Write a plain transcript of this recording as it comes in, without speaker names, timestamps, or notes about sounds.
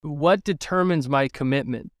what determines my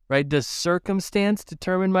commitment, right? Does circumstance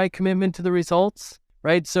determine my commitment to the results,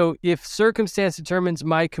 right? So if circumstance determines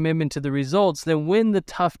my commitment to the results, then when the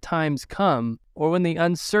tough times come or when the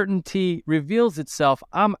uncertainty reveals itself,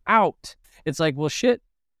 I'm out. It's like, well, shit,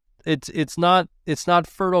 it's not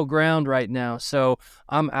fertile ground right now. So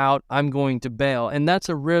I'm out. I'm going to bail. And that's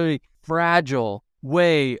a really fragile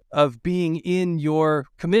way of being in your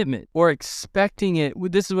commitment or expecting it.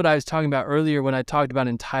 This is what I was talking about earlier when I talked about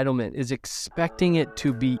entitlement, is expecting it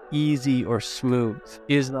to be easy or smooth,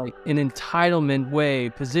 is like an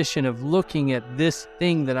entitlement position of looking at this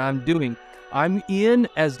thing that I'm doing. I'm in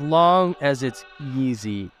as long as it's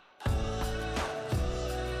easy.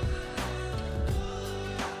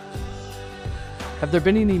 Have there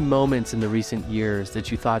been any moments in the recent years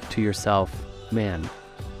that you thought to yourself, man,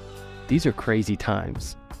 these are crazy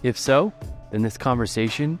times? If so, then this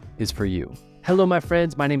conversation is for you. Hello, my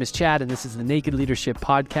friends. My name is Chad, and this is the Naked Leadership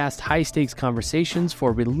Podcast, high-stakes conversations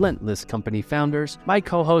for relentless company founders. My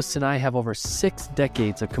co-hosts and I have over 6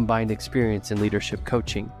 decades of combined experience in leadership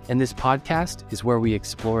coaching, and this podcast is where we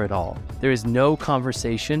explore it all. There is no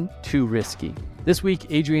conversation too risky. This week,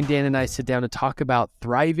 Adrian, Dan, and I sit down to talk about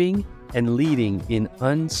thriving and leading in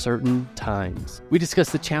uncertain times. We discuss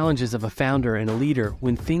the challenges of a founder and a leader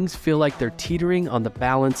when things feel like they're teetering on the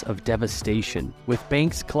balance of devastation. With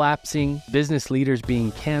banks collapsing, business leaders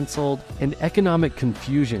being canceled, and economic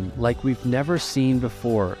confusion like we've never seen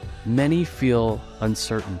before, many feel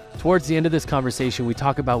uncertain. Towards the end of this conversation, we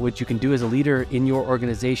talk about what you can do as a leader in your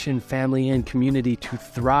organization, family, and community to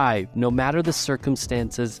thrive no matter the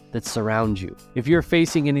circumstances that surround you. If you're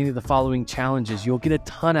facing any of the following challenges, you'll get a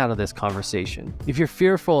ton out of this conversation. If you're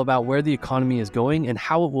fearful about where the economy is going and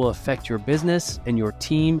how it will affect your business and your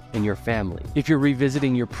team and your family. If you're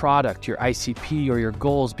revisiting your product, your ICP, or your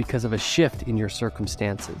goals because of a shift in your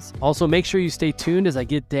circumstances. Also, make sure you stay tuned as I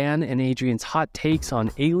get Dan and Adrian's hot takes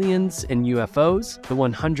on aliens and UFOs, the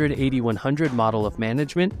 180-100 model of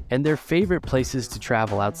management, and their favorite places to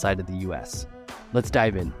travel outside of the US. Let's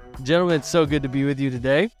dive in. Gentlemen, it's so good to be with you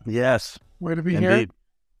today. Yes. Way to be here.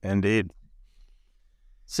 Indeed.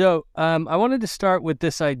 So I wanted to start with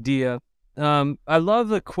this idea. I love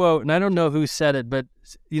the quote, and I don't know who said it, but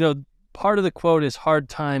part of the quote is hard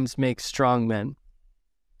times make strong men.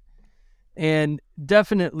 And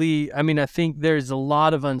definitely, I think there's a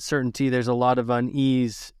lot of uncertainty. There's a lot of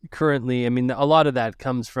unease currently. A lot of that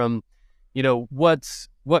comes from,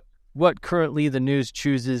 what currently the news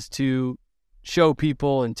chooses to show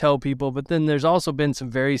people and tell people. But then there's also been some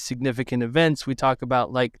very significant events. We talk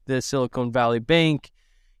about like the Silicon Valley Bank,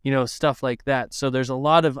 stuff like that. So there's a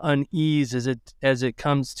lot of unease as it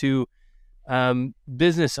comes to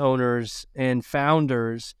business owners and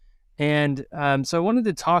founders. And so I wanted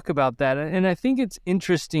to talk about that. And I think it's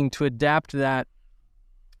interesting to adapt that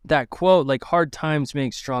quote, like hard times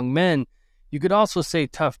make strong men. You could also say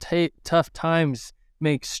tough times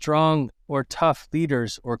make strong or tough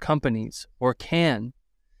leaders or companies, or can.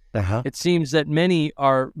 It seems that many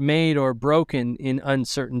are made or broken in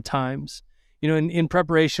uncertain times. In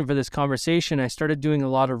preparation for this conversation, I started doing a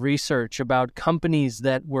lot of research about companies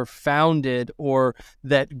that were founded or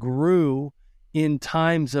that grew in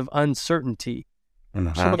times of uncertainty. And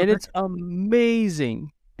it's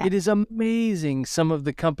amazing. It is amazing, some of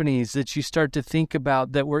the companies that you start to think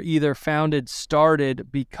about that were either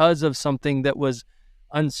started because of something that was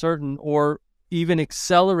uncertain or even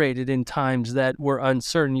accelerated in times that were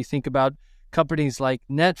uncertain. You think about companies like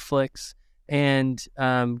Netflix and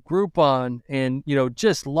Groupon and,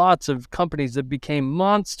 just lots of companies that became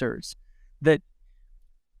monsters that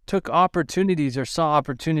took opportunities or saw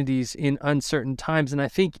opportunities in uncertain times. And I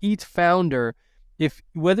think each founder,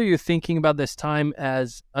 whether you're thinking about this time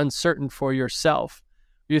as uncertain for yourself,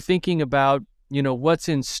 you're thinking about, what's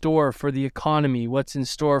in store for the economy, what's in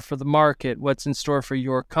store for the market, what's in store for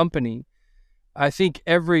your company. I think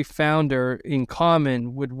every founder in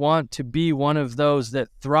common would want to be one of those that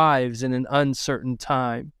thrives in an uncertain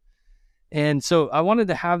time. And so I wanted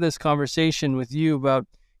to have this conversation with you about,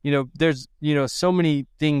 there's, so many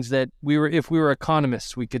things that if we were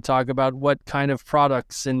economists, we could talk about what kind of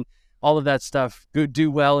products and all of that stuff do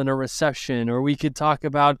well in a recession, or we could talk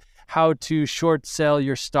about how to short sell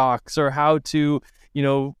your stocks, or how to,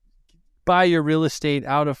 buy your real estate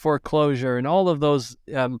out of foreclosure, and all of those,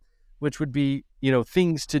 which would be,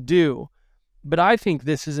 things to do. But I think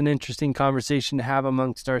this is an interesting conversation to have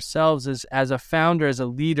amongst ourselves as a founder, as a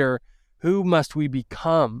leader. Who must we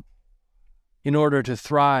become in order to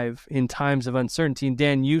thrive in times of uncertainty? And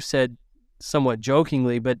Dan, you said somewhat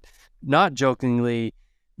jokingly, but not jokingly,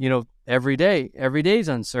 every day is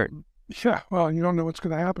uncertain. Yeah, well, you don't know what's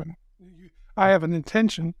going to happen. I have an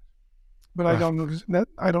intention, but I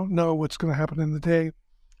don't know what's going to happen in the day.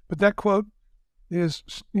 But that quote is,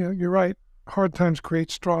 you're right. Hard times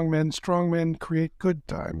create strong men create good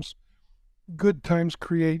times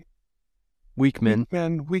create Weak men.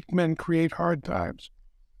 weak men create hard times.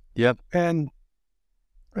 Yep. And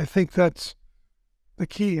I think that's the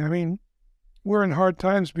key. I mean, we're in hard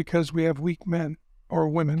times because we have weak men or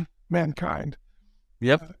women, mankind,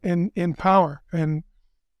 Yep. in power. And,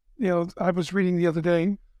 I was reading the other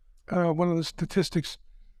day one of the statistics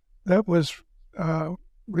that was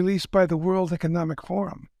released by the World Economic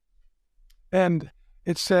Forum. And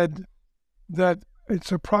it said that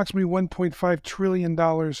it's approximately $1.5 trillion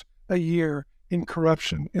a year in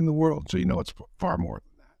corruption in the world. So it's far more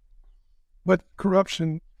than that. But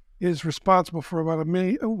corruption is responsible for about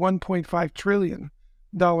 $1.5 trillion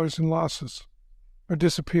in losses or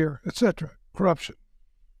disappear, etc. Corruption.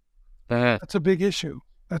 That's a big issue.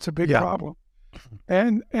 That's a big problem.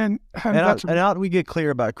 And how do we get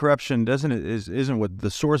clear about corruption? Isn't what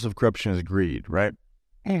the source of corruption is greed, right?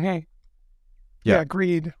 Mm-hmm. Yeah,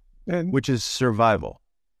 greed. Which is survival.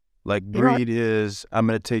 Like greed is, I'm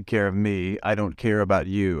going to take care of me. I don't care about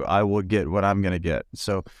you. I will get what I'm going to get.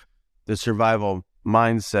 So the survival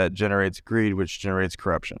mindset generates greed, which generates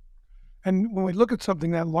corruption. And when we look at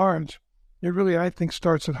something that large, it really, I think,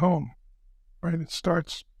 starts at home, right? It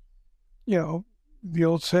starts, the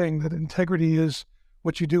old saying that integrity is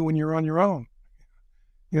what you do when you're on your own.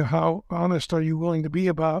 How honest are you willing to be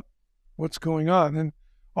about what's going on? And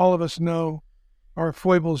all of us know our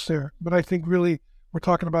foibles there. But I think really we're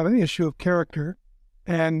talking about an issue of character.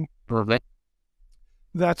 And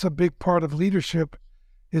that's a big part of leadership,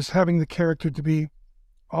 is having the character to be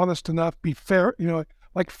honest enough, be fair,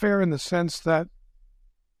 like fair in the sense that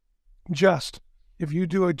just, if you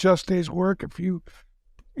do a just day's work, if you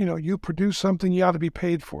produce something, you ought to be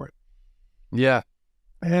paid for it. Yeah.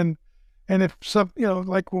 And if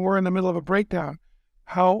like when we're in the middle of a breakdown,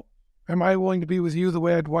 how am I willing to be with you the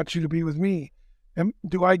way I'd want you to be with me?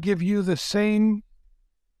 Do I give you the same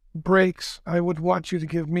breaks I would want you to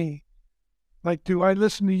give me? Like, do I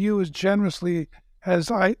listen to you as generously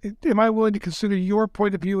am I willing to consider your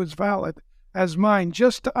point of view as valid as mine,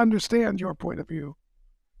 just to understand your point of view?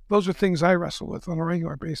 Those are things I wrestle with on a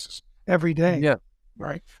regular basis, every day. Yeah.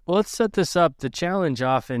 Right. Well, let's set this up. The challenge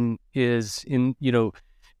often is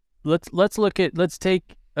let's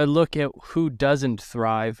take a look at who doesn't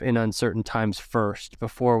thrive in uncertain times first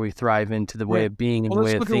before we thrive into the way of being and the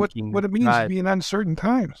way of thinking. Let's look at what it means to be in uncertain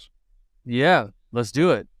times. Yeah, let's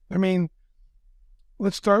do it. I mean, you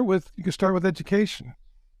can start with education.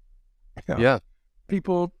 Yeah.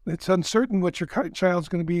 People, it's uncertain what your child's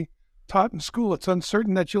going to be taught in school. It's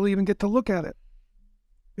uncertain that you'll even get to look at it.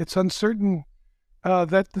 It's uncertain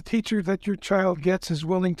that the teacher that your child gets is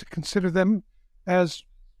willing to consider them as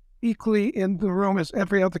equally in the room as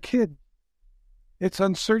every other kid. It's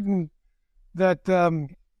uncertain that,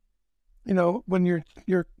 when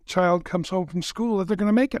your child comes home from school, that they're going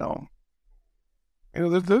to make it home.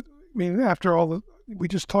 After all, we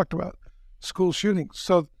just talked about school shootings.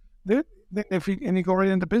 So if you go right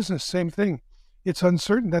into business, same thing. It's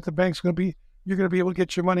uncertain that the bank's you're going to be able to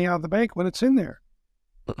get your money out of the bank when it's in there.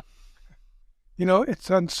 It's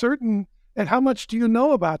uncertain. And how much do you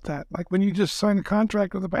know about that? Like when you just sign a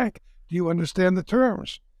contract with a bank, do you understand the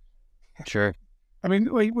terms? Sure. I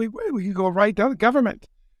mean, we can go right down to government.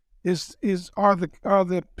 Are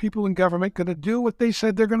the people in government going to do what they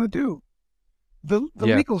said they're going to do? The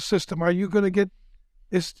legal system, are you going to get,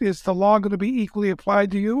 is the law going to be equally applied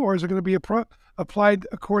to you, or is it going to be applied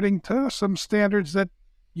according to some standards that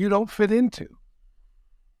you don't fit into?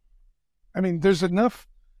 I mean, there's enough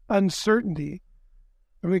uncertainty.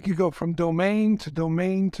 I mean, we could go from domain to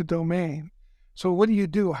domain to domain. So what do you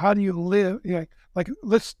do? How do you live?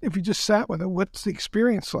 If you just sat with it, what's the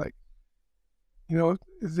experience like?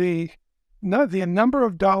 The number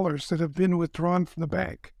of dollars that have been withdrawn from the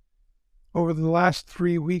bank over the last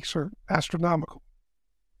 3 weeks are astronomical.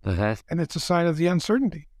 Uh-huh. And it's a sign of the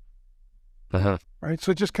uncertainty. Uh-huh. Right?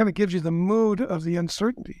 So it just kind of gives you the mood of the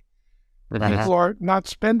uncertainty. Uh-huh. People are not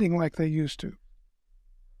spending like they used to.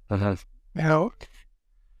 Uh-huh.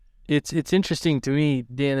 It's interesting to me,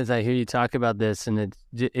 Dan, as I hear you talk about this, and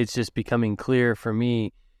it's just becoming clear for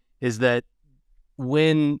me, is that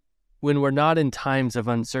when we're not in times of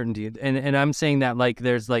uncertainty, and I'm saying that like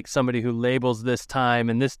there's like somebody who labels this time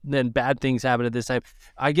and then bad things happen at this time.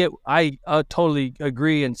 I totally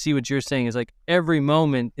agree and see what you're saying is like every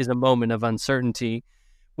moment is a moment of uncertainty.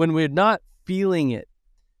 When we're not feeling it,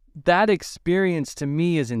 that experience to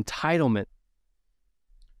me is entitlement.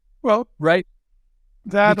 Well, right.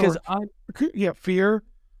 That because fear,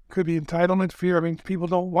 could be entitlement fear. I mean, people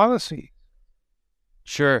don't want to see.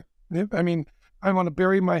 Sure. I mean, I want to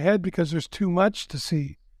bury my head because there's too much to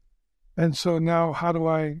see. And so now how do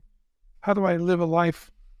I live a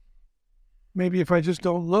life? Maybe if I just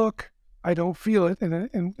don't look, I don't feel it.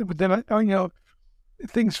 But then,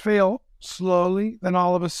 things fail slowly, then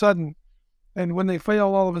all of a sudden. And when they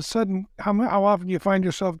fail all of a sudden, how often do you find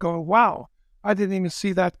yourself going, wow, I didn't even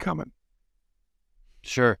see that coming?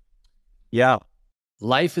 Sure. Yeah.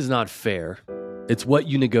 Life is not fair. It's what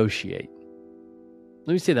you negotiate.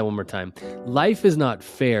 Let me say that one more time. Life is not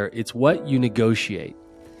fair. It's what you negotiate.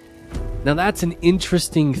 Now, that's an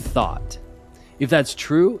interesting thought. If that's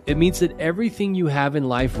true, it means that everything you have in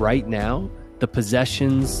life right now, the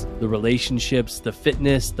possessions, the relationships, the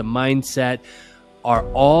fitness, the mindset, are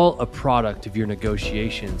all a product of your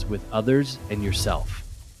negotiations with others and yourself.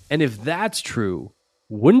 And if that's true,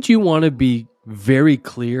 wouldn't you want to be very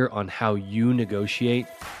clear on how you negotiate?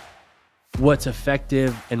 What's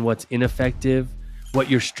effective and what's ineffective? What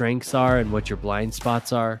your strengths are and what your blind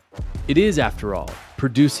spots are? It is, after all,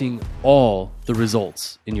 producing all the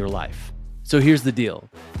results in your life. So here's the deal.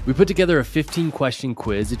 We put together a 15-question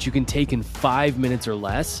quiz that you can take in 5 minutes or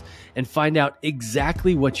less and find out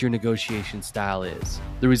exactly what your negotiation style is.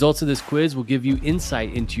 The results of this quiz will give you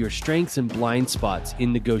insight into your strengths and blind spots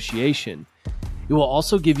in negotiation. It will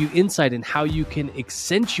also give you insight in how you can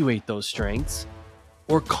accentuate those strengths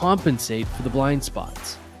or compensate for the blind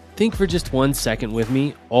spots. Think for just 1 second with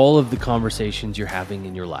me all of the conversations you're having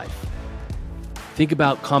in your life. Think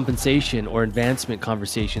about compensation or advancement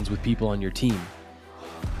conversations with people on your team,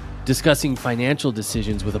 discussing financial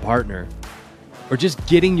decisions with a partner, or just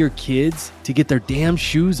getting your kids to get their damn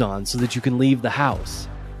shoes on so that you can leave the house.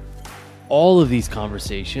 All of these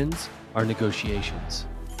conversations are negotiations.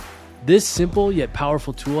 This simple yet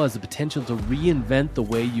powerful tool has the potential to reinvent the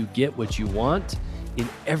way you get what you want in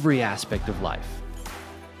every aspect of life.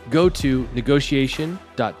 Go to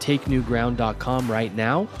negotiation.takenewground.com right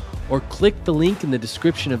now, or click the link in the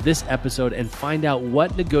description of this episode and find out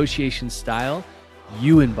what negotiation style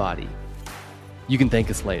you embody. You can thank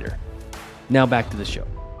us later. Now back to the show.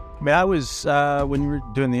 I mean, I was, when you were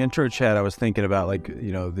doing the intro chat, I was thinking about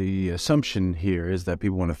the assumption here is that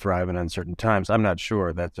people want to thrive in uncertain times. I'm not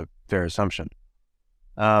sure that's a fair assumption.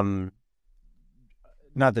 Not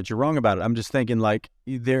that you're wrong about it. I'm just thinking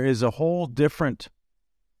there is a whole different,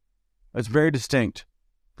 it's very distinct,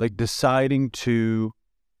 deciding to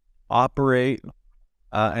operate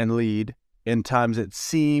and lead in times that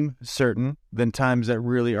seem certain than times that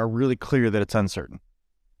really are really clear that it's uncertain.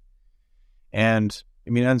 And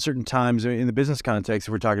I mean, uncertain times in the business context,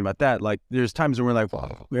 if we're talking about that, there's times when we're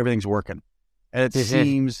well, everything's working and it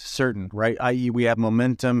seems certain, right? i.e. we have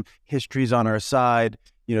momentum, history's on our side,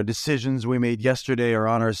 decisions we made yesterday are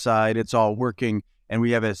on our side, it's all working. And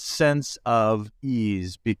we have a sense of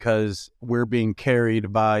ease because we're being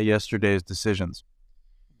carried by yesterday's decisions.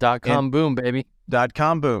 .com boom, baby.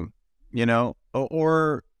 .com boom,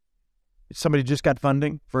 or somebody just got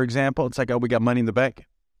funding, for example. It's we got money in the bank.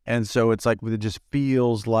 And so it's it just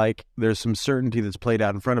feels like there's some certainty that's played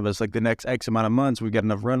out in front of us. The next X amount of months, we've got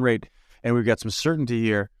enough run rate and we've got some certainty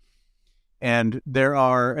here. And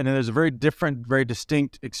then there's a very different, very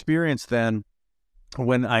distinct experience then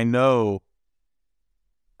when I know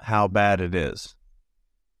how bad it is.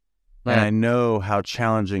 Right. And I know how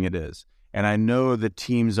challenging it is. And I know the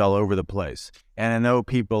team's all over the place. And I know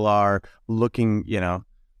people are looking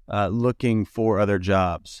for other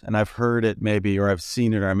jobs. And I've heard it maybe, or I've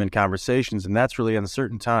seen it, or I'm in conversations, and that's really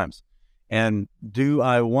uncertain times. And do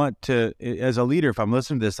I want to, as a leader, if I'm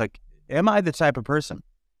listening to this, am I the type of person?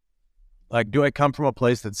 Do I come from a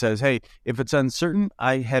place that says, hey, if it's uncertain,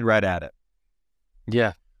 I head right at it?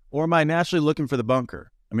 Yeah. Or am I naturally looking for the bunker?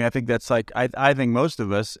 I mean, I think that's I think most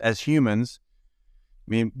of us as humans,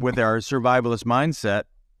 with our survivalist mindset,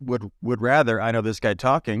 would rather, I know this guy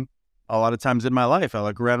talking, a lot of times in my life, I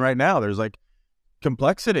look around right now, there's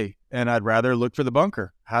complexity, and I'd rather look for the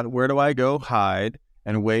bunker. Where do I go hide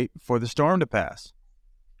and wait for the storm to pass?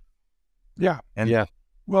 Yeah. And yeah.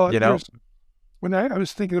 Well, when I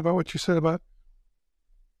was thinking about what you said about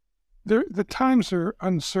the times are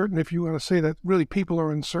uncertain, if you want to say that, really people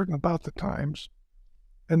are uncertain about the times.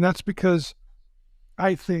 And that's because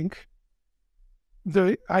I think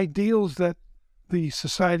the ideals that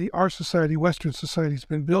our society, Western society, has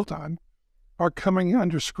been built on are coming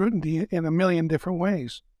under scrutiny in a million different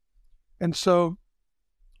ways. And so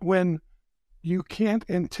when you can't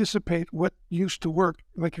anticipate what used to work,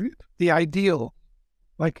 the ideal,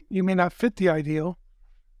 you may not fit the ideal,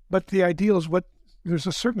 but the ideal is there's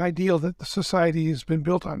a certain ideal that the society has been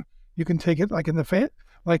built on. You can take it in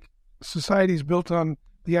society is built on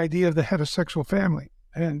the idea of the heterosexual family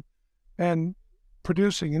and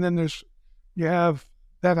producing, and then you have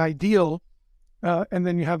that ideal, and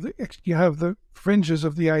then you have the fringes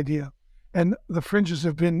of the ideal, and the fringes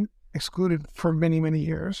have been excluded for many, many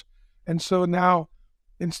years, and so now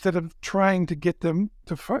instead of trying to get them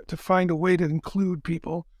to find a way to include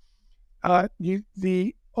people,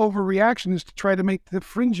 the overreaction is to try to make the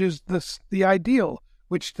fringes the ideal,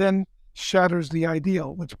 which then shatters the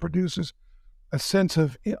ideal, which produces a sense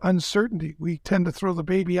of uncertainty. We tend to throw the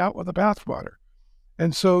baby out with the bathwater.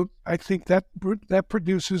 And so I think that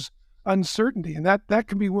produces uncertainty, and that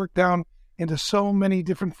can be worked down into so many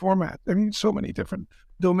different formats. I mean, so many different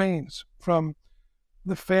domains, from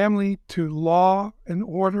the family to law and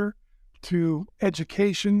order to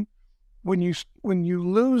education. When you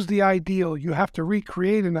lose the ideal, you have to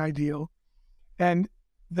recreate an ideal, and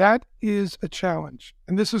that is a challenge.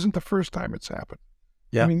 And this isn't the first time it's happened.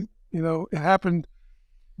 Yeah. I mean, it happened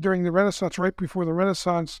during the Renaissance, right before the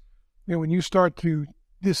Renaissance. When you start to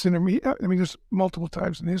disintermediate, I mean, there's multiple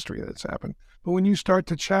times in history that it's happened. But when you start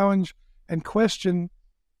to challenge and question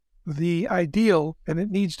the ideal, and it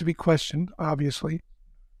needs to be questioned, obviously,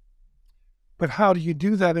 but how do you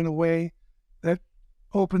do that in a way that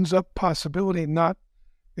opens up possibility? Not,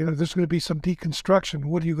 there's going to be some deconstruction.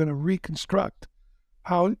 What are you going to reconstruct?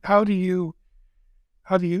 How do you,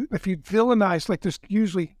 if you villainize, like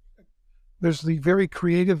there's the very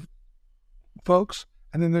creative folks,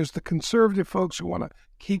 and then there's the conservative folks who want to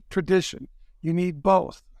keep tradition. You need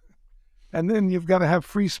both. And then you've got to have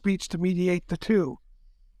free speech to mediate the two.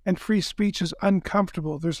 And free speech is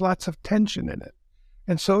uncomfortable. There's lots of tension in it.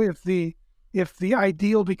 And so if the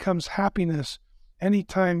ideal becomes happiness,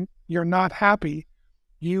 anytime you're not happy,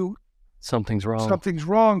 something's wrong. Something's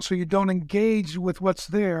wrong, so you don't engage with what's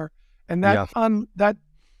there. And that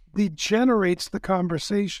degenerates the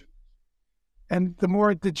conversation. And the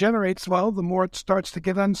more it degenerates, the more it starts to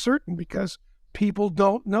get uncertain, because people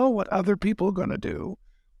don't know what other people are going to do,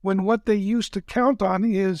 when what they used to count on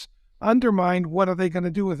is undermined. What are they going to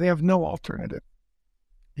do if they have no alternative?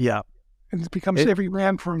 Yeah. And it becomes every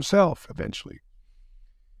man for himself eventually.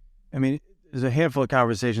 I mean, there's a handful of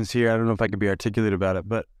conversations here. I don't know if I could be articulate about it,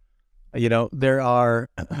 but, there are,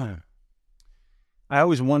 I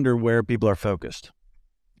always wonder where people are focused.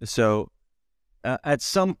 So at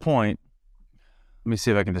some point, let me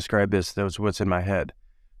see if I can describe this. That's what's in my head.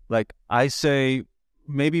 Like I say,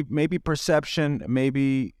 maybe perception,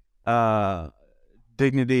 maybe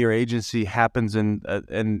dignity or agency happens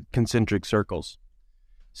in concentric circles.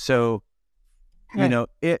 So,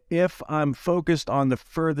 if I'm focused on the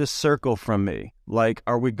furthest circle from me, like,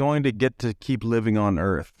 are we going to get to keep living on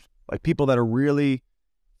Earth? Like people that are really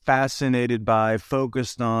fascinated by,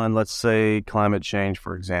 focused on, let's say, climate change,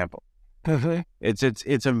 for example. Mm-hmm.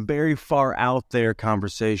 It's a very far out there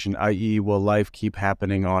conversation, i.e., will life keep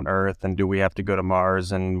happening on Earth, and do we have to go to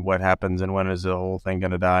Mars, and what happens, and when is the whole thing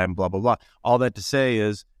going to die, and blah, blah, blah. All that to say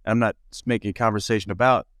is, I'm not making a conversation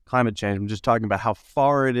about climate change. I'm just talking about how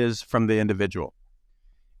far it is from the individual.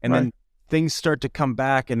 And then things start to come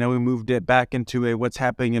back, and then we moved it back into a what's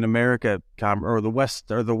happening in America or the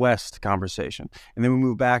West conversation. And then we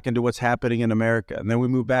move back into what's happening in America. And then we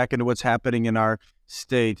move back into what's happening in our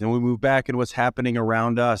state. And we move back into what's happening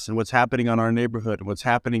around us, and what's happening on our neighborhood, and what's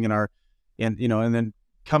happening and then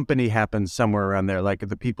company happens somewhere around there, like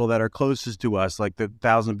the people that are closest to us, like the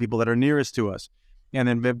 1,000 people that are nearest to us, and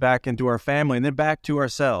then back into our family, and then back to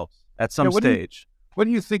ourselves at some stage. What do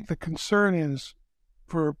you think the concern is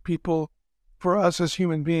for people, for us as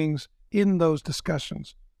human beings, in those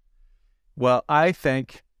discussions? Well, I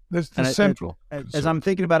think there's the central. As I'm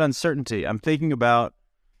thinking about uncertainty, I'm thinking about,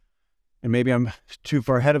 and maybe I'm too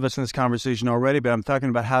far ahead of us in this conversation already, but I'm talking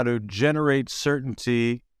about how to generate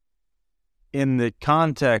certainty in the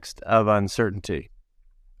context of uncertainty,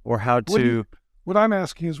 or how to. What I'm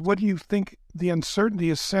asking is, what do you think the uncertainty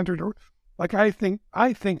is centered? Or, like, I think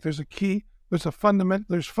there's a key. There's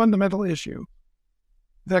fundamental issue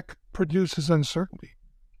that produces uncertainty.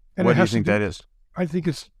 And what do you think that is? I think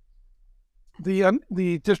it's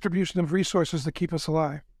the distribution of resources that keep us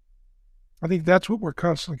alive. I think that's what we're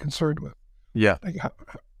constantly concerned with. Yeah.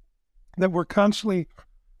 That we're constantly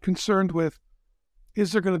concerned with,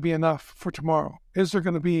 is there going to be enough for tomorrow? Is there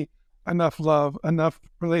going to be enough love, enough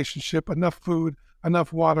relationship, enough food,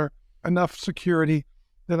 enough water, enough security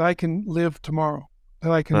that I can live tomorrow?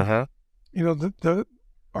 That I can,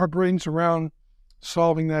 our brains around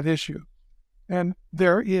solving that issue. And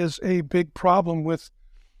there is a big problem with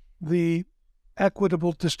the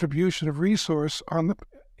equitable distribution of resource on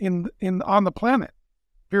the planet,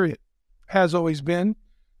 period. Has always been,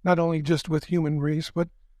 not only just with human race, but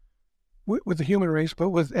with the human race, but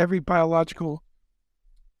with every biological,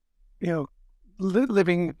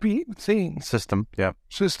 living thing System. Yeah.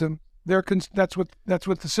 system. That's what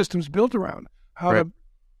the system's built around. How Right. to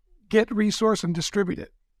get resource and distribute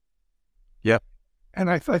it. Yep. And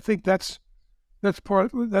I think that's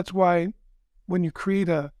why when you create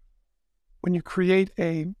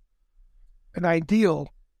an ideal,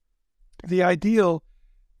 the ideal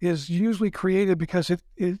is usually created because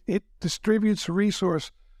it distributes a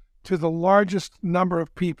resource to the largest number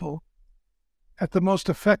of people at the most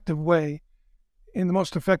effective way,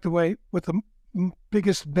 with the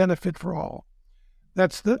biggest benefit for all.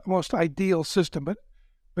 That's the most ideal system,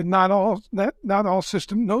 but not all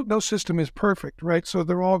system. No system is perfect, right? So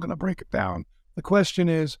they're all going to break it down. The question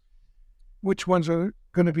is, which ones are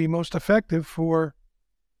going to be most effective for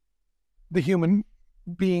the human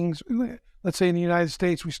beings? Let's say in the United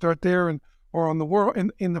States, we start there, or on the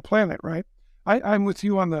world, in the planet, right? I'm with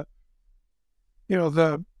you on the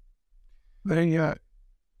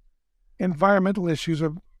environmental issues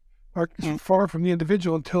are far from the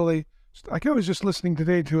individual until they. Like I was just listening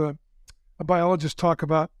today to a biologist talk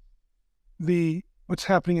about what's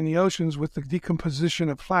happening in the oceans with the decomposition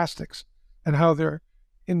of plastics and how they're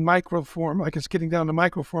in microform, like it's getting down to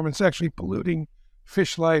microform. It's actually polluting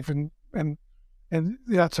fish life, and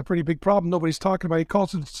that's a pretty big problem. Nobody's talking about it. He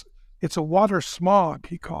calls it's a water smog.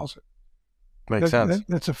 He calls it. Makes sense.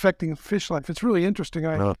 That's affecting fish life. It's really interesting.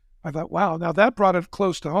 I thought, wow, now that brought it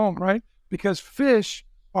close to home, right? Because fish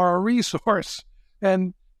are a resource,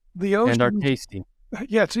 and the ocean, and are tasty.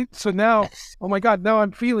 Yeah. So now, oh my God, now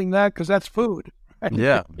I'm feeling that because that's food. Right?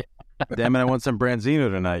 Yeah. Damn it! I want some branzino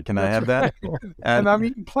tonight. Can I have that? And I'm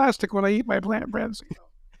eating plastic when I eat my branzino.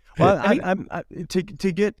 Well,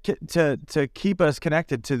 to keep us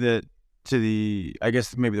connected to the I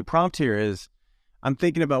guess maybe the prompt here is, I'm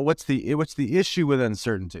thinking about what's the issue with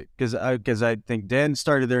uncertainty, because I think Dan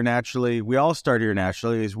started there naturally. We all start here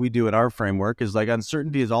naturally, as we do in our framework. Is like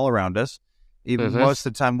uncertainty is all around us. Even most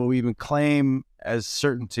of the time, what we even claim as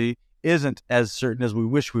certainty isn't as certain as we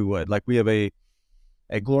wish we would. Like we have a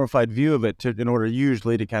glorified view of it in order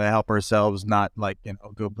usually to kind of help ourselves not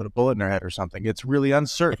go put a bullet in our head or something. It's really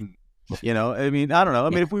uncertain. I mean, I don't know.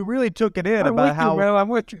 I mean, if we really took it in I'm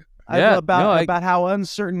with you. About how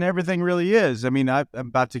uncertain everything really is. I mean, I'm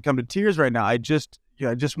about to come to tears right now. I just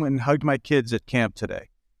went and hugged my kids at camp today,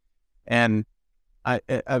 and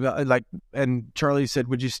and Charlie said,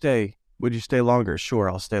 "Would you stay? Would you stay longer?" "Sure,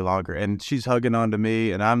 I'll stay longer." And she's hugging onto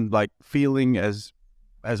me, and I'm like feeling as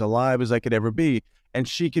alive as I could ever be. And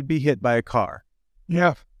she could be hit by a car.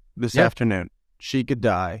 Yeah. This afternoon, she could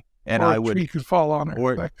die, and a tree could fall on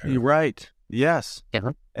her. You're right. Yes.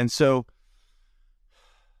 Yeah. And so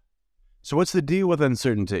what's the deal with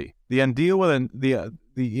uncertainty? The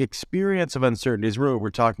experience of uncertainty is really what we're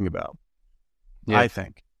talking about. Yeah. I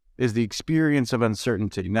think is the experience of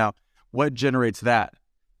uncertainty. Now, what generates that?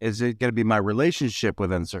 Is it going to be my relationship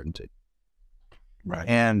with uncertainty? Right.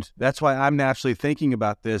 And that's why I'm naturally thinking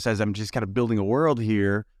about this as I'm just kind of building a world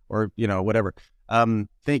here, or, whatever.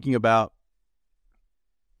 Thinking about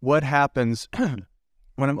what happens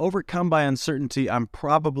when I'm overcome by uncertainty. I'm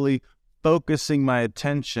probably focusing my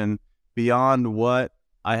attention beyond what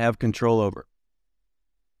I have control over.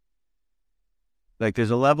 Like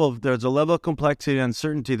there's a level of complexity and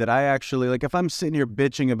uncertainty that I actually, like if I'm sitting here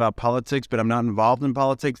bitching about politics, but I'm not involved in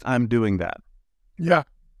politics, I'm doing that. Yeah.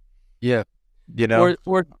 Yeah.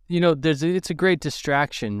 Or it's a great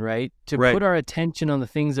distraction, right? To put our attention on the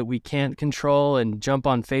things that we can't control and jump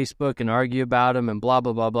on Facebook and argue about them and blah,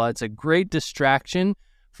 blah, blah, blah. It's a great distraction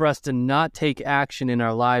for us to not take action in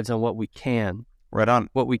our lives on what we can. Right on.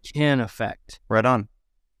 What we can affect. Right on.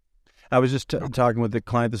 I was just talking with the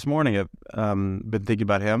client this morning. I've been thinking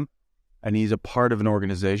about him, and he's a part of an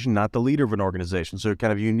organization, not the leader of an organization. So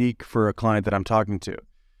kind of unique for a client that I'm talking to.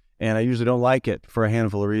 And I usually don't like it for a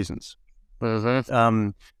handful of reasons.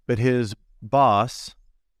 But his boss,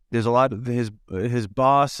 there's a lot of his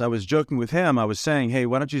boss. I was joking with him. I was saying, hey,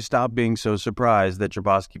 why don't you stop being so surprised that your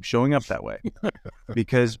boss keeps showing up that way?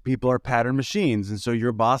 Because people are pattern machines. And so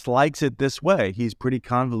your boss likes it this way. He's pretty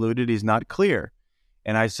convoluted. He's not clear.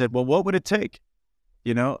 And I said, well, what would it take?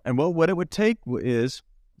 And what it would take is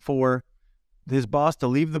for his boss to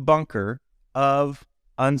leave the bunker of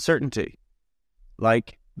uncertainty.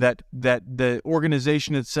 Like, that the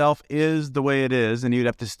organization itself is the way it is, and you'd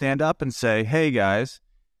have to stand up and say, hey guys,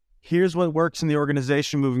 here's what works in the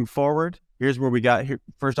organization moving forward. Here's where we got here.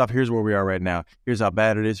 First off, here's where we are right now. Here's how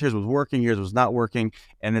bad it is. Here's what's working. Here's what's not working.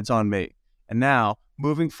 And it's on me. And now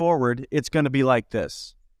moving forward, it's going to be like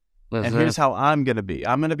this. And here's how I'm going to be.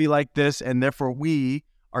 I'm going to be like this. And therefore we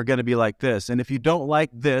are going to be like this. And if you don't like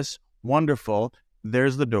this, wonderful.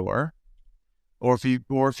 There's the door. Or if you're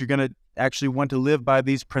going to actually want to live by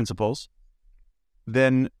these principles,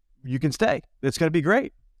 then you can stay. It's going to be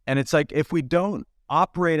great. And it's like, if we don't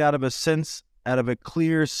operate out of a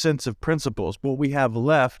clear sense of principles, what we have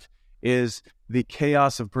left is the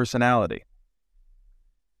chaos of personality.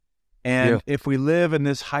 And if we live in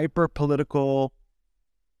this hyper political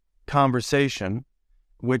conversation,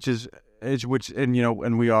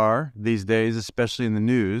 and we are these days, especially in the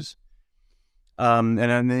news, and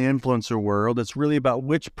in the influencer world, it's really about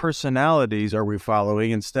which personalities are we following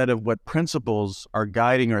instead of what principles are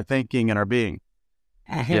guiding our thinking and our being.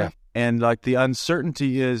 Yeah. And like the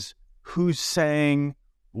uncertainty is who's saying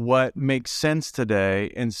what makes sense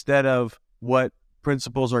today instead of what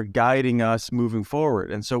principles are guiding us moving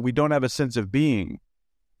forward. And so we don't have a sense of being.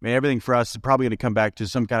 I mean, everything for us is probably going to come back to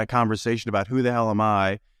some kind of conversation about who the hell am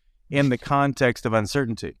I in the context of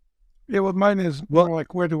uncertainty. Yeah, well, mine is more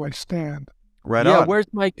like, where do I stand? Right on. Where's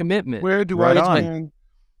my commitment? Where do I stand?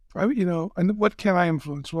 And what can I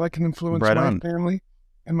influence? Well, I can influence my family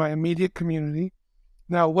and my immediate community.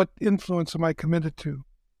 Now, what influence am I committed to?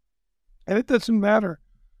 And it doesn't matter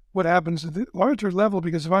what happens at the larger level,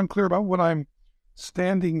 because if I'm clear about what I'm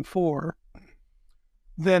standing for,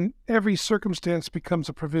 then every circumstance becomes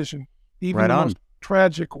a provision, even the most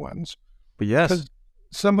tragic ones. But yes, because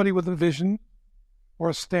somebody with a vision or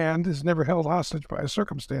a stand is never held hostage by a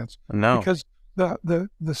circumstance. No, because the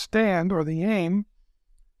stand or the aim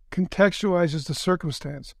contextualizes the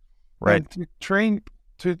circumstance. Right. And to train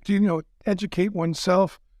to educate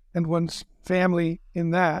oneself and one's family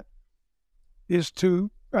in that is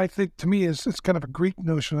to, I think, to me, it's kind of a Greek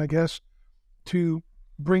notion, I guess, to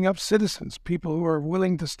bring up citizens, people who are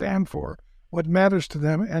willing to stand for what matters to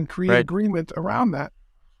them and create agreement around that.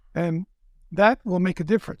 And that will make a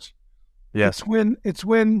difference. Yes. It's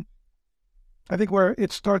when I think where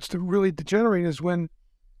it starts to really degenerate is when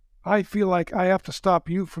I feel like I have to stop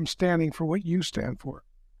you from standing for what you stand for.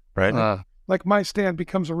 Right. Like my stand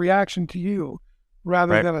becomes a reaction to you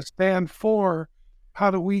rather than a stand for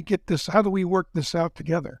how do we work this out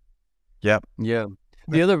together? Yep. Yeah.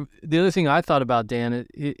 The other thing I thought about, Dan,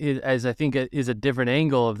 as I think is a different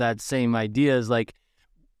angle of that same idea, is like,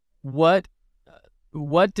 what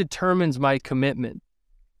determines my commitment,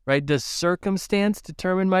 right? Does circumstance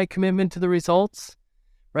determine my commitment to the results,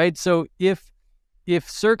 right? So if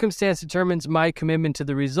circumstance determines my commitment to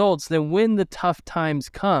the results, then when the tough times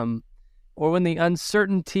come, or when the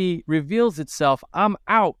uncertainty reveals itself, I'm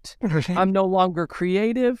out. I'm no longer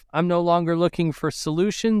creative. I'm no longer looking for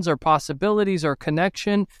solutions or possibilities or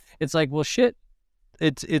connection. It's like, well, shit,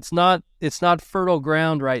 it's not fertile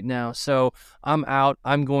ground right now. So I'm out.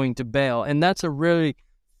 I'm going to bail. And that's a really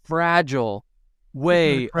fragile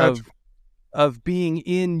way of being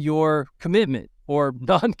in your commitment or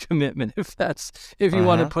non-commitment, if you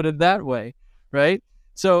want to put it that way, right?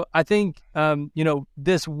 So I think,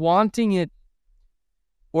 this wanting it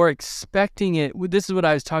or expecting it, this is what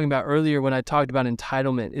I was talking about earlier when I talked about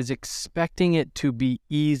entitlement, is expecting it to be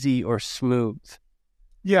easy or smooth.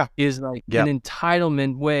 Yeah. Is like an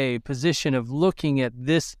entitlement position of looking at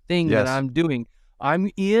this thing that I'm doing.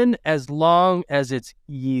 I'm in as long as it's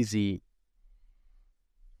easy.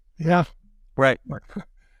 Yeah. Right.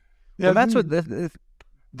 Well, that's what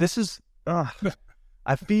this is.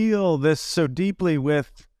 I feel this so deeply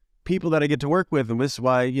with people that I get to work with, and this is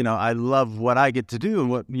why, I love what I get to do and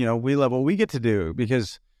what, we love what we get to do,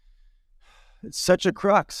 because it's such a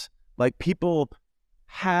crux. Like, people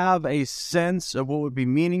have a sense of what would be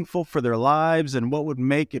meaningful for their lives and what would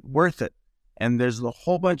make it worth it. And there's a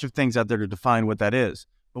whole bunch of things out there to define what that is.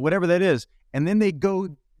 But whatever that is, and then they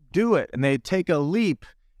go do it and they take a leap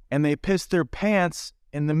and they piss their pants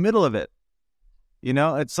in the middle of it.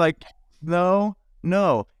 It's like, no.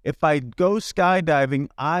 If I go skydiving,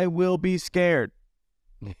 I will be scared.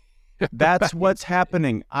 That's what's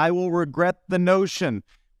happening. I will regret the notion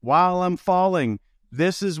while I'm falling.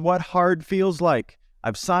 This is what hard feels like.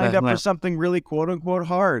 I've signed up for something really quote unquote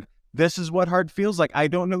hard. This is what hard feels like. I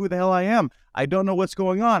don't know who the hell I am. I don't know what's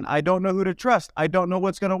going on. I don't know who to trust. I don't know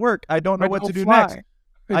what's going to work. I don't know what to do next.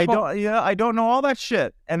 I don't know all that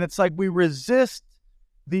shit. And it's like we resist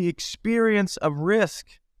the experience of risk.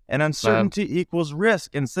 And uncertainty equals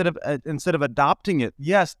risk instead of adopting it.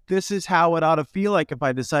 Yes, this is how it ought to feel like if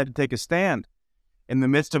I decide to take a stand in the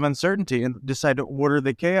midst of uncertainty and decide to order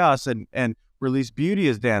the chaos and release beauty,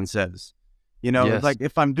 as Dan says. It's like,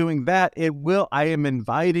 if I'm doing that, I am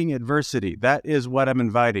inviting adversity. That is what I'm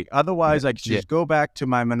inviting. Otherwise, I could just go back to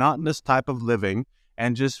my monotonous type of living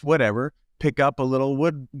and just pick up a little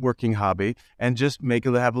woodworking hobby and just have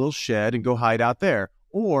a little shed and go hide out there.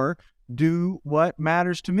 Or do what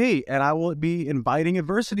matters to me, and I will be inviting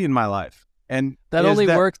adversity in my life. And that only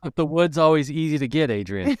works if the wood's always easy to get,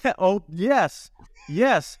 Adrian. Oh, yes.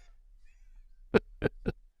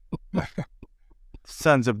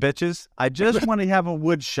 Sons of bitches. I just want to have a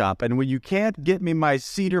wood shop, and when you can't get me my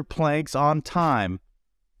cedar planks on time.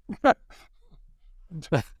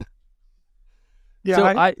 Yeah,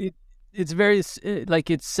 so it's very like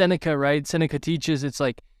it's Seneca, right? Seneca teaches it's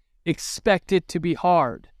like expect it to be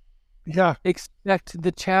hard. Yeah. Expect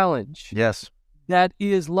the challenge. Yes. That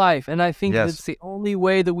is life. And I think that's the only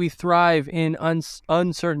way that we thrive in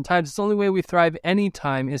uncertain times. It's the only way we thrive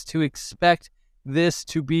anytime is to expect this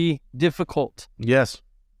to be difficult. Yes.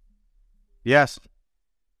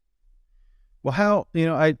 Well, how,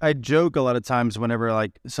 I joke a lot of times whenever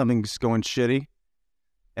like something's going shitty,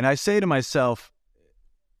 and I say to myself,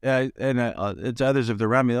 and to others if they're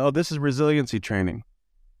around me, oh, this is resiliency training.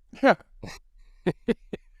 Yeah.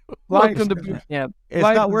 Welcome to boot camp. It's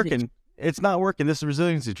not working. It's not working. This is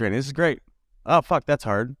resiliency training. This is great. Oh, fuck, that's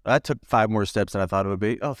hard. That took 5 more steps than I thought it would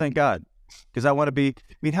be. Oh, thank God. Because I want to be,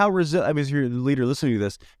 how resilient, if you're the leader listening to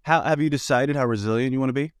this, how have you decided how resilient you want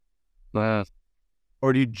to be?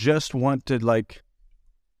 Or do you just want to, like,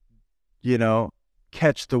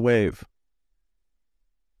 catch the wave?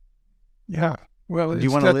 Yeah. Well, do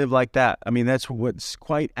you want to live like that? I mean, that's what's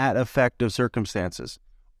quite at effect of circumstances.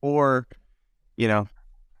 Or, we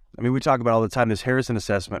talk about all the time this Harrison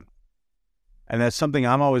assessment. And that's something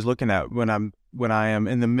I'm always looking at when I am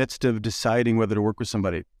in the midst of deciding whether to work with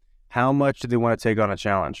somebody. How much do they want to take on a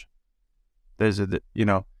challenge? There's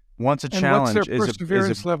once a challenge what's their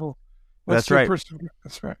perseverance level? That's right.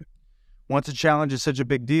 That's right. Once a challenge is such a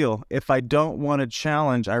big deal, if I don't want a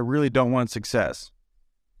challenge, I really don't want success.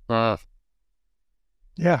 Yeah.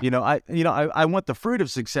 I want the fruit of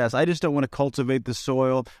success. I just don't want to cultivate the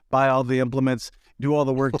soil, buy all the implements, do all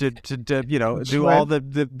the work to do all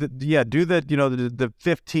the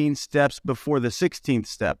 15 steps before the 16th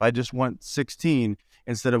step. I just want 16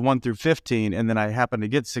 instead of 1 through 15, and then I happen to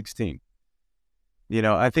get 16.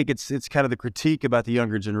 I think it's kind of the critique about the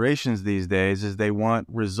younger generations these days is they want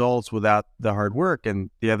results without the hard work,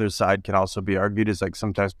 and the other side can also be argued as like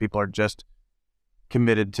sometimes people are just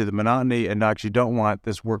committed to the monotony and actually don't want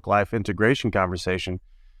this work-life integration conversation.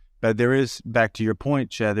 But there is, back to your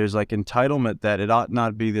point, Chad, there's like entitlement that it ought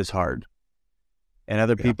not be this hard. And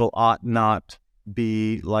other people ought not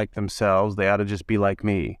be like themselves. They ought to just be like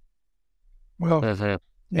me. Well,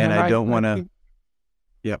 and I don't want to.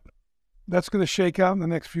 Yep. That's going to shake out in the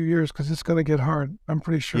next few years because it's going to get hard. I'm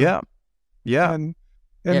pretty sure. Yeah. And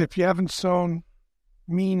if you haven't sown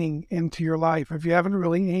meaning into your life, if you haven't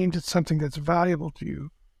really aimed at something that's valuable to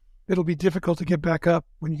you, it'll be difficult to get back up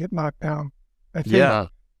when you get knocked down. I think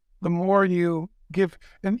the more you give,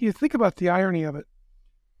 and you think about the irony of it,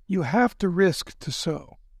 you have to risk to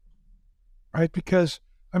sow, right? Because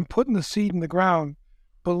I'm putting the seed in the ground,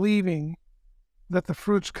 believing that the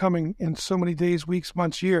fruit's coming in so many days, weeks,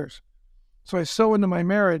 months, years. So I sow into my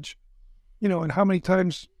marriage, and how many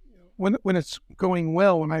times when it's going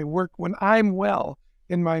well, when I'm well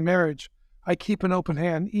in my marriage, I keep an open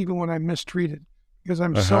hand even when I'm mistreated because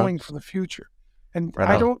I'm sowing for the future. And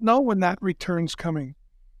I don't know when that return's coming.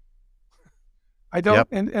 I don't,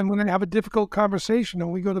 and when I have a difficult conversation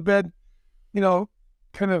and we go to bed,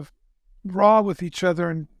 kind of raw with each other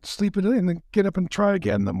and sleep it in and then get up and try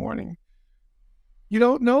again in the morning, you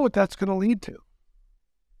don't know what that's going to lead to.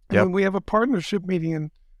 And when we have a partnership meeting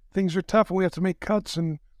and things are tough and we have to make cuts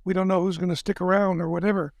and we don't know who's going to stick around or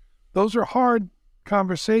whatever, those are hard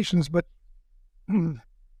conversations, but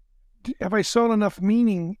have I sown enough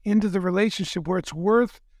meaning into the relationship where it's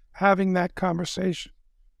worth having that conversation?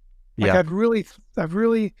 Like I've really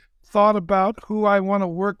thought about who I want to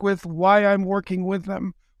work with, why I'm working with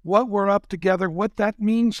them, what we're up together, what that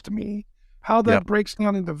means to me, how that breaks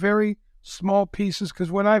down into very small pieces. Because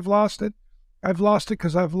when I've lost it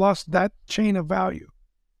because I've lost that chain of value.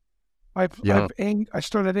 I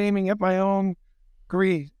started aiming at my own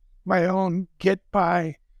greed, my own get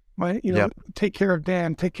by, my take care of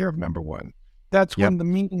Dan, take care of number one. That's when the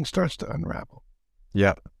meaning starts to unravel.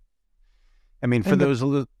 Yeah. I mean, for those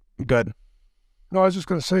good. No, I was just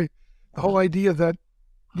going to say the whole idea that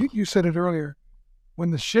you said it earlier.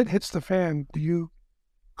 When the shit hits the fan, do you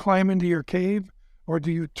climb into your cave or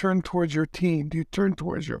do you turn towards your team? Do you turn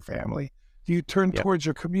towards your family? Do you turn towards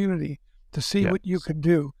your community to see what you can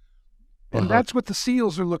do? And that's what the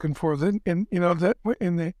SEALs are looking for. That in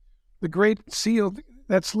the great SEAL,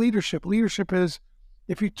 that's leadership. Leadership is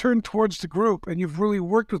if you turn towards the group and you've really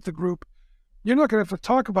worked with the group, you're not going to have to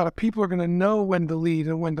talk about it. People are going to know when to lead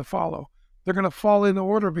and when to follow. They're going to fall in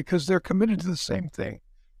order because they're committed to the same thing.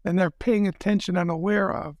 and they're paying attention and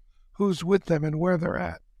aware of who's with them and where they're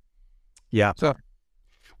at. Yeah. So,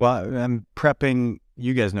 well, I'm prepping.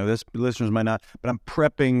 You guys know this, listeners might not, but I'm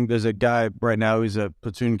prepping. There's a guy right now who's a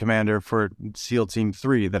platoon commander for SEAL Team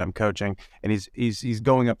 3 that I'm coaching, and he's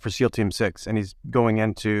going up for SEAL Team 6, and he's going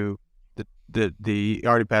into the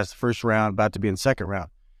already passed the first round, about to be in second round.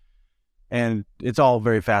 And it's all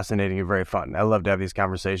very fascinating and very fun. I love to have these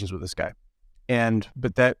conversations with this guy.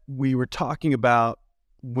 But that we were talking about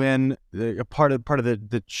when part of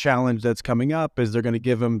the challenge that's coming up is they're going to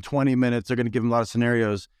give him 20 minutes. They're going to give him a lot of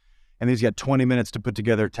scenarios, and he's got 20 minutes to put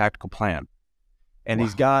together a tactical plan. And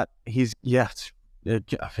wow.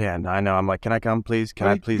 Man, I know. I'm like, can I come, please? Can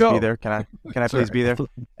I please go. be there? Can I please be there?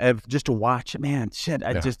 Just to watch, man, shit.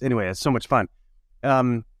 Anyway, it's so much fun.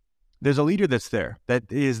 There's a leader that's there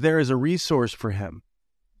that is there as a resource for him.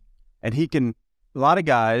 And a lot of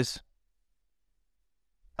guys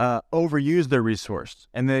overuse their resource,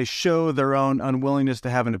 and they show their own unwillingness to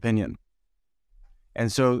have an opinion.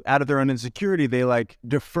 And so out of their own insecurity, they like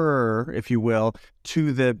defer, if you will,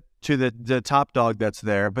 to the top dog that's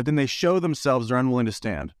there, but then they show themselves they're unwilling to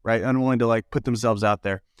stand, right? Unwilling to like put themselves out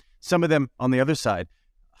there. Some of them on the other side,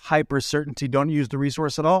 hyper certainty, don't use the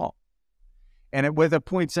resource at all. And what it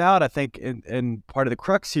points out, I think, and part of the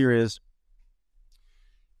crux here is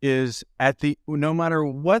no matter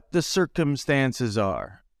what the circumstances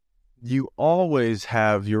are, you always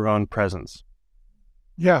have your own presence.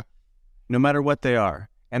 Yeah. No matter what they are.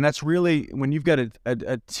 And that's really when you've got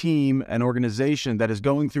a team, an organization that is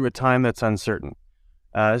going through a time that's uncertain,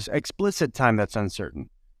 explicit time that's uncertain.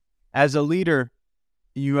 As a leader,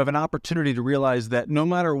 you have an opportunity to realize that no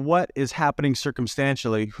matter what is happening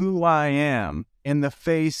circumstantially, who I am in the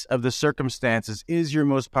face of the circumstances is your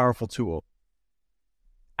most powerful tool.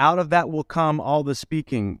 Out of that will come all the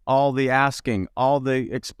speaking, all the asking, all the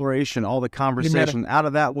exploration, all the conversation. Out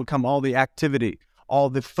of that will come all the activity, all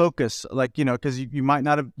the focus, like, because you might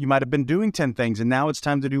have been doing 10 things and now it's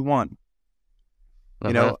time to do one.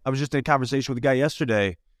 I was just in a conversation with a guy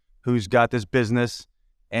yesterday who's got this business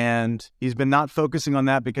and he's been not focusing on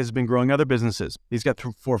that because he's been growing other businesses. He's got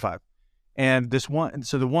 4 or 5. And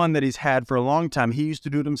the one that he's had for a long time, he used to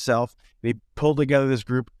do it himself. He pulled together this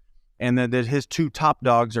group, and then his 2 top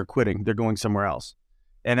dogs are quitting. They're going somewhere else.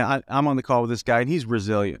 And I'm on the call with this guy, and he's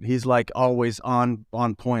resilient. He's like always on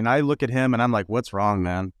point. I look at him, and I'm like, what's wrong,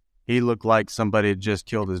 man? He looked like somebody had just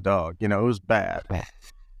killed his dog. It was bad.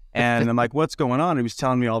 And I'm like, what's going on? And he was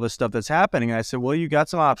telling me all this stuff that's happening. And I said, well, you got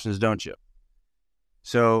some options, don't you?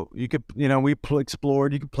 So you could, we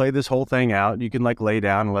explored, you could play this whole thing out. You can like lay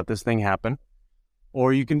down and let this thing happen.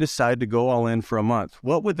 Or you can decide to go all in for a month.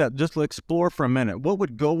 What would that, just explore for a minute. What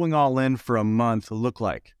would going all in for a month look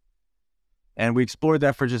like? And we explored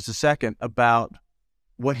that for just a second about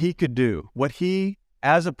what he could do, what he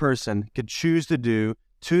as a person could choose to do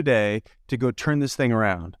today to go turn this thing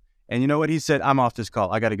around. And you know what? He said, I'm off this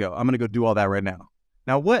call. I got to go. I'm going to go do all that right now.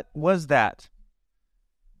 Now, what was that?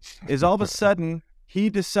 Is all of a sudden he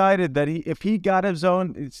decided that if he got his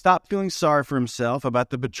own, stopped feeling sorry for himself about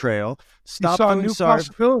the betrayal, stopped feeling sorry.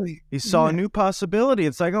 Possibility. He saw a new possibility.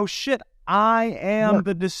 It's like, oh shit, I am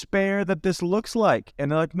the despair that this looks like. And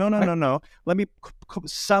they're like, no. Let me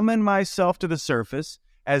summon myself to the surface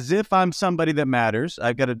as if I'm somebody that matters.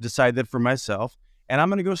 I've got to decide that for myself. And I'm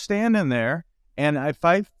going to go stand in there. And if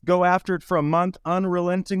I go after it for a month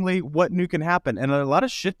unrelentingly, what new can happen? And a lot of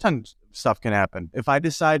shit ton stuff can happen if I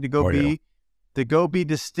decide to go be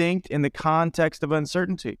distinct in the context of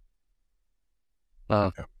uncertainty.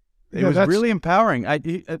 It was really empowering.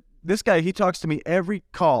 This guy, he talks to me every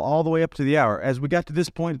call all the way up to the hour. As we got to this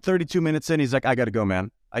point, 32 minutes in, he's like, I got to go,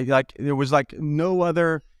 man. There was like no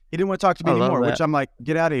other, he didn't want to talk to me anymore, which I'm like,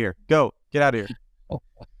 get out of here. Go, get out of here.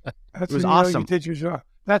 It was awesome. You did your job.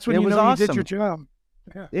 That's when you know you did your job.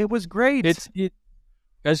 Yeah. It was great. I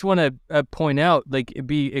just want to point out,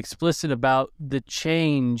 be explicit about the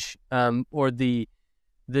change or the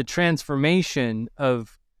transformation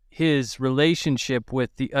of his relationship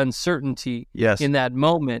with the uncertainty in that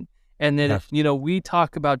moment. And then, we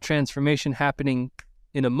talk about transformation happening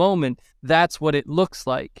in a moment. That's what it looks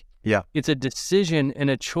like. Yeah. It's a decision and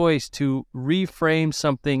a choice to reframe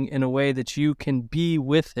something in a way that you can be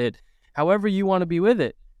with it, however you want to be with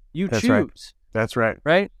it. You choose. Right. That's right.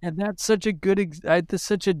 Right? And that's such a good, that's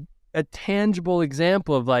such a tangible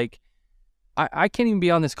example of I can't even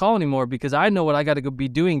be on this call anymore because I know what I got to go be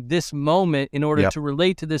doing this moment in order to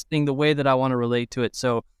relate to this thing the way that I want to relate to it.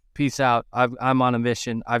 So peace out. I'm on a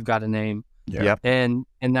mission. I've got a name. Yeah. And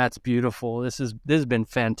that's beautiful. This has been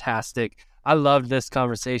fantastic. I loved this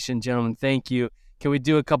conversation, gentlemen. Thank you. Can we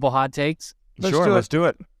do a couple hot takes? Let's do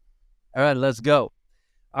it. All right, let's go.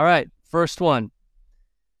 All right, first one.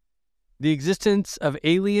 The existence of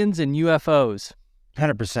aliens and UFOs.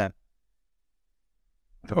 100%.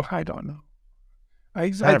 Oh, I don't know.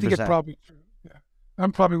 I think it's probably true. Yeah.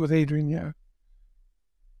 I'm probably with Adrian, yeah.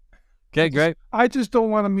 Okay, great. I just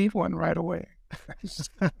don't want to meet one right away.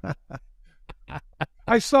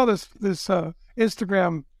 I saw this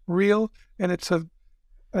Instagram reel, and it's a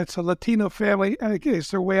Latino family, and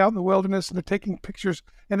they're way out in the wilderness, and they're taking pictures,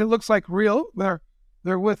 and it looks like real.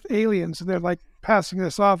 They're with aliens, and they're like passing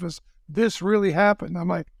this off as this really happened. I'm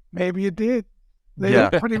like, maybe it did. They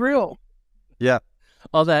look pretty real. Yeah.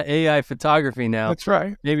 All that AI photography now. That's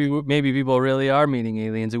right. Maybe people really are meeting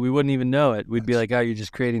aliens, and we wouldn't even know it. We'd be like, oh, you're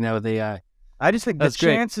just creating that with AI. I just think That's the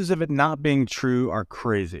chances of it not being true are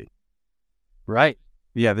crazy. Right.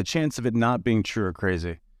 Yeah, the chance of it not being true are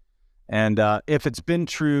crazy. And if it's been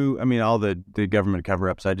true, I mean, all the government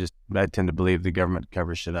cover-ups, I tend to believe the government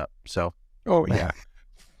covers shit up. So. Oh, yeah.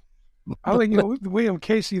 I think, William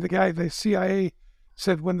Casey, the guy, the CIA,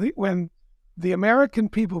 said when the American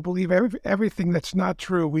people believe everything that's not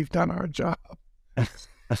true, we've done our job.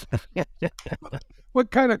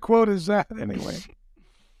 What kind of quote is that, anyway?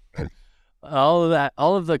 All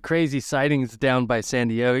of the crazy sightings down by San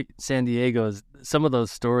Diego, some of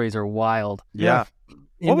those stories are wild. Yeah.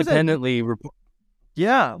 Independently.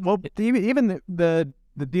 Yeah. Well, even the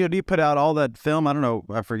DOD put out all that film. I don't know.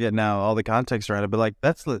 I forget now all the context around it, but like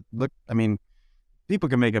look. I mean, people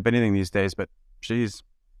can make up anything these days, but geez,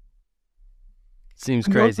 seems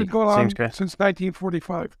crazy. It's been going on since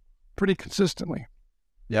 1945, pretty consistently.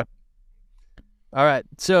 Yep. All right.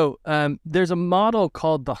 So there's a model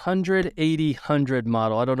called the 100-80-100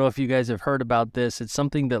 model. I don't know if you guys have heard about this. It's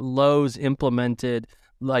something that Lowe's implemented,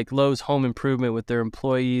 like Lowe's Home Improvement, with their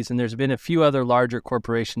employees, and there's been a few other larger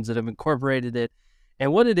corporations that have incorporated it.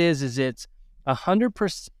 And what it is it's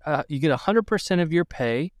 100%. You get 100% of your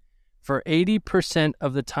pay for 80%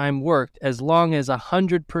 of the time worked, as long as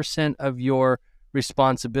 100% of your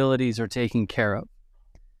responsibilities are taken care of.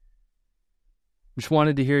 Just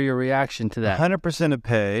wanted to hear your reaction to that. 100% of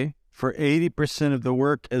pay for 80% of the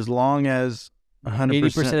work, as long as 100%.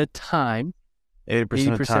 80% of time.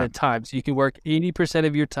 80% of time. So you can work 80%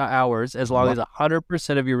 of your hours, as long as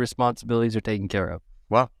 100% of your responsibilities are taken care of.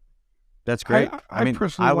 Wow. That's great. I mean,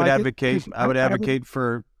 I would advocate. I would advocate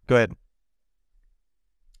for. Go ahead.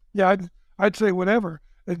 Yeah, I'd say whatever.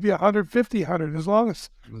 It'd be 150-100, as long as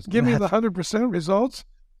give me the 100% results.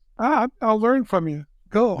 I'll learn from you.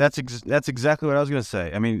 Go. That's exactly what I was going to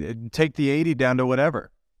say. I mean, take the 80 down to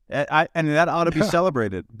whatever, and that ought to be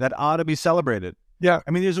celebrated. That ought to be celebrated. Yeah.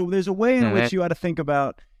 I mean, there's a way in which you ought to think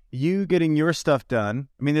about you getting your stuff done.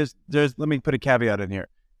 I mean, there's. Let me put a caveat in here.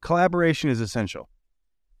 Collaboration is essential.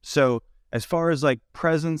 So as far as like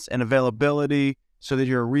presence and availability, so that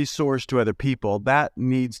you're a resource to other people, that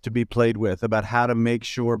needs to be played with, about how to make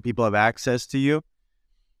sure people have access to you.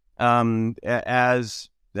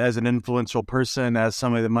 As an influential person, as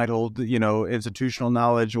somebody that might hold, institutional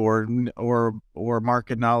knowledge or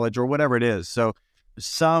market knowledge or whatever it is. So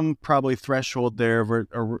some probably threshold there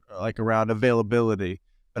or like around availability.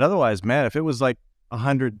 But otherwise, man, if it was like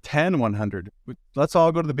 110-100, let's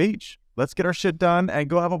all go to the beach. Let's get our shit done and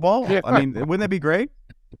go have a ball. Yeah. I mean, wouldn't that be great?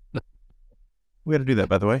 We got to do that,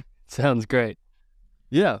 by the way. Sounds great.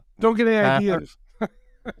 Yeah. Don't get any ideas.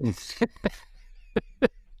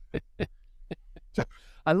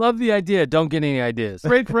 I love the idea. Don't get any ideas.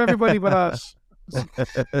 Great for everybody but us.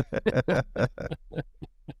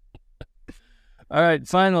 All right.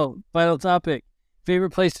 Final topic.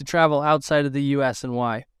 Favorite place to travel outside of the U.S. and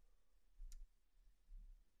why?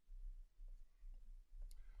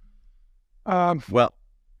 Well,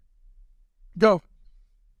 go.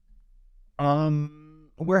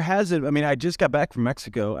 Where has it? I mean, I just got back from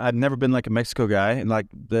Mexico. I'd never been like a Mexico guy, and like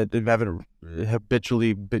haven't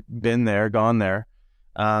habitually been there, gone there.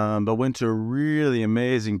 But went to a really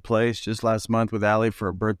amazing place just last month with Allie for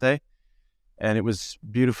her birthday, and it was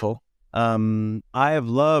beautiful. I have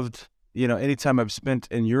loved, anytime I've spent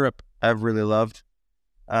in Europe, I've really loved.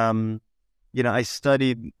 I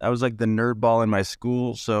was like the nerd ball in my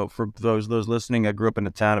school. So for those listening, I grew up in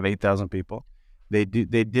a town of 8,000 people. They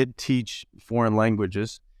did teach foreign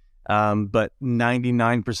languages, but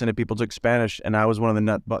 99% of people took Spanish, and I was one of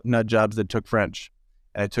the nut jobs that took French.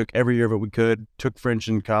 And I took every year that we could, took French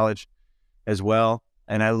in college as well,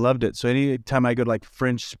 and I loved it. So anytime I go to like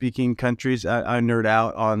French-speaking countries, I nerd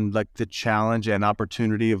out on like the challenge and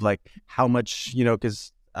opportunity of like how much,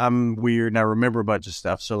 because I'm weird and I remember a bunch of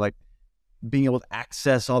stuff. So like being able to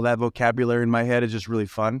access all that vocabulary in my head is just really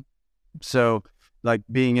fun. So like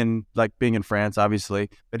being in France, obviously,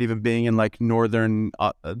 but even being in like northern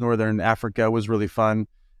Africa was really fun.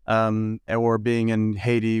 Or being in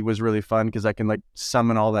Haiti was really fun because I can like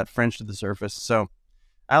summon all that French to the surface. So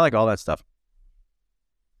I like all that stuff.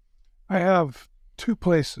 I have 2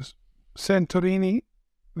 places. Santorini,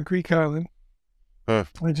 the Greek island. I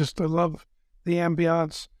love the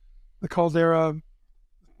ambiance, the caldera,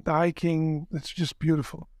 the hiking. It's just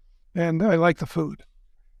beautiful. And I like the food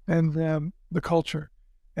and the culture.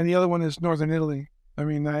 And the other one is Northern Italy. I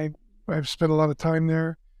mean, I've spent a lot of time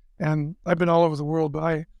there, and I've been all over the world,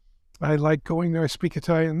 but I like going there. I speak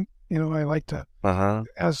Italian. I like to,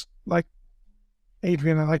 as like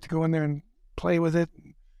Adrian, I like to go in there and play with it,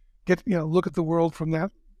 and get, look at the world from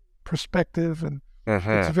that perspective. And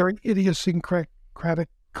it's a very idiosyncratic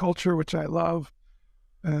culture, which I love.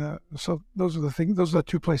 So those are the things. Those are the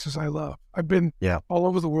 2 places I love. I've been all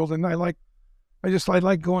over the world, and I like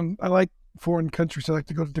foreign countries. I like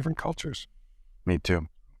to go to different cultures. Me too.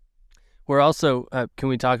 We're also, can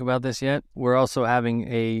we talk about this yet? We're also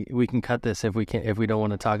having we can cut this if we don't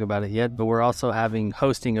want to talk about it yet, but we're also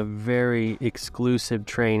hosting a very exclusive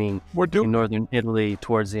training in Northern Italy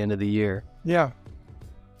towards the end of the year. Yeah.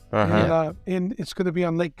 And it's going to be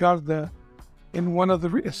on Lake Garda, in one of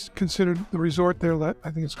it's considered the resort there.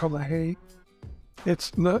 I think it's called La Haye.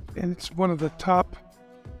 It's one of the top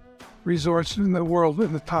resorts in the world,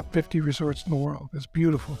 in the top 50 resorts in the world. It's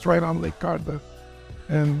beautiful. It's right on Lake Garda,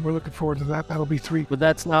 and we're looking forward to that. That'll be 3. But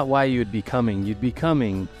that's not why you'd be coming. You'd be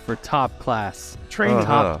coming for top class training,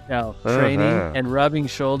 top training, and rubbing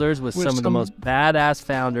shoulders with some of the most badass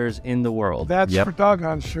founders in the world. That's for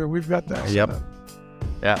doggone sure. We've got that. Yep.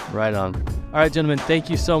 Yeah, right on. All right, gentlemen, thank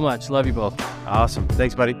you so much. Love you both. Awesome.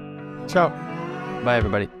 Thanks, buddy. Ciao. Bye,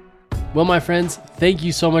 everybody. Well, my friends, thank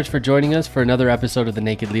you so much for joining us for another episode of the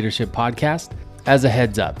Naked Leadership Podcast. As a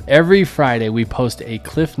heads up, every Friday we post a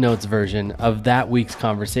Cliff Notes version of that week's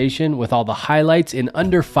conversation with all the highlights in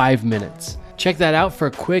under 5 minutes. Check that out for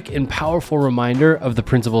a quick and powerful reminder of the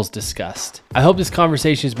principles discussed. I hope this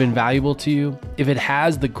conversation has been valuable to you. If it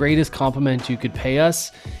has, the greatest compliment you could pay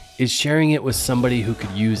us is sharing it with somebody who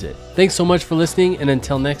could use it. Thanks so much for listening, and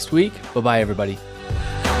until next week, bye-bye, everybody.